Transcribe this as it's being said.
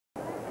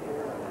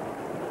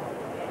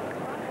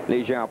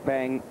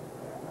Xiaopeng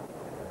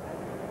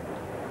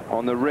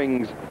on the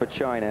rings for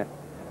China.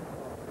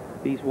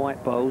 These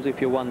white bowls, if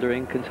you're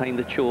wondering, contain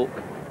the chalk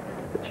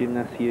that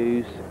gymnasts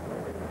use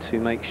to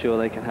make sure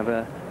they can have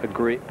a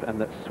grip and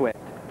that sweat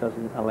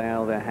doesn't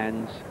allow their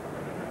hands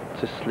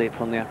to slip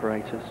on the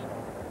apparatus.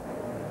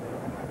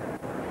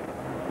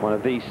 One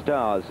of these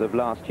stars of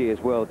last year's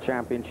World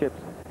Championships,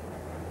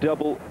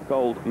 double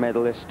gold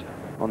medalist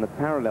on the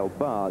parallel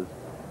bars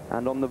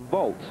and on the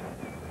vault.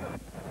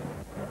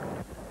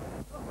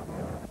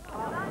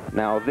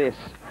 Now this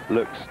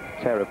looks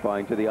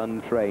terrifying to the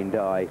untrained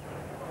eye.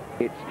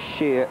 It's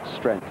sheer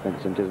strength,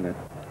 Vincent, isn't it?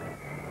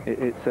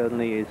 It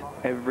certainly is.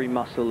 Every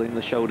muscle in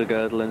the shoulder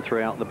girdle and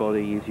throughout the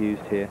body is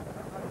used here.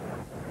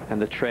 And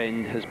the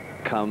trend has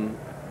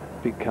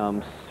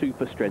become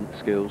super strength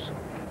skills.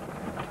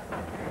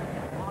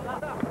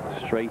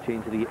 Straight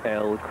into the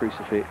L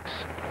crucifix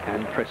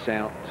and press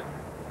out.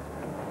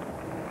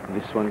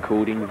 This one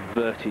called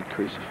inverted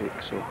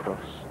crucifix or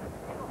cross.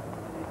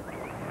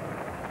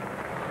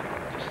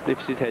 Just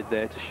lifts his head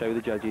there to show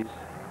the judges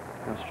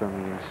how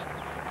strong he is.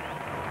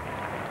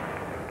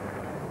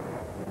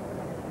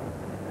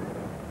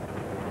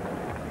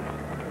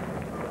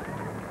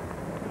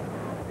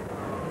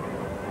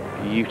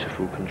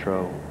 Beautiful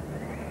control.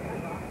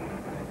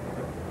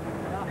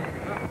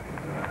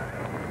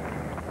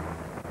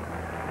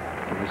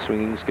 And the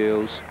swinging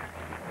skills.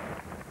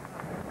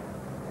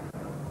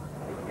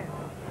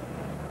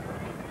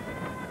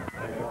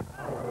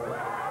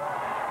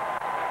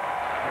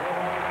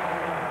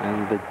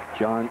 And the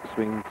giant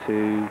swing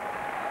to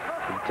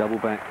the double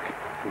back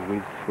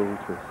with full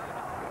twist.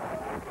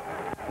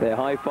 They're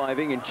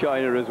high-fiving in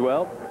China as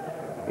well.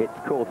 It's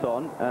caught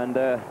on, and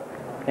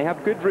they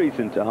have good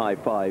reason to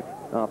high-five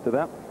after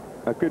that.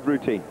 A good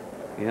routine.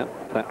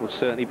 Yep, that will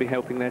certainly be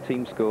helping their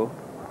team score.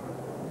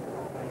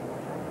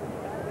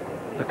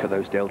 Look at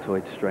those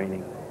deltoids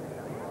straining.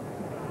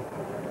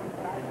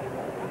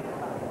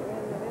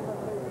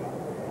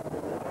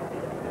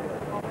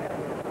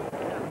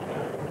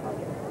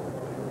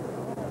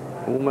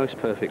 Almost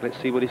perfect. Let's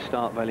see what his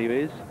start value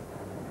is.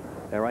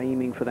 They're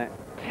aiming for that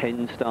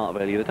 10 start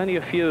value. There's only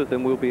a few of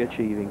them will be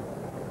achieving.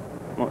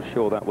 Not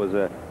sure that was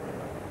a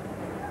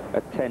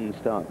 10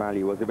 start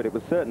value, was it? But it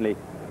was certainly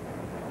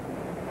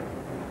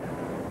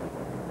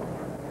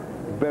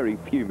very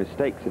few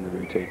mistakes in the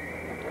routine.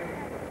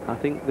 I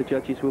think the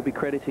judges will be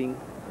crediting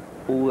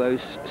all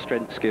those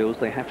strength skills.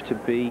 They have to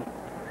be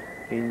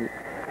in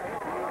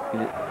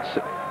a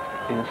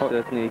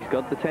certain... He's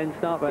got the 10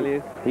 start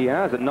value. He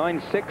has, a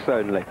 9.6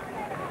 only.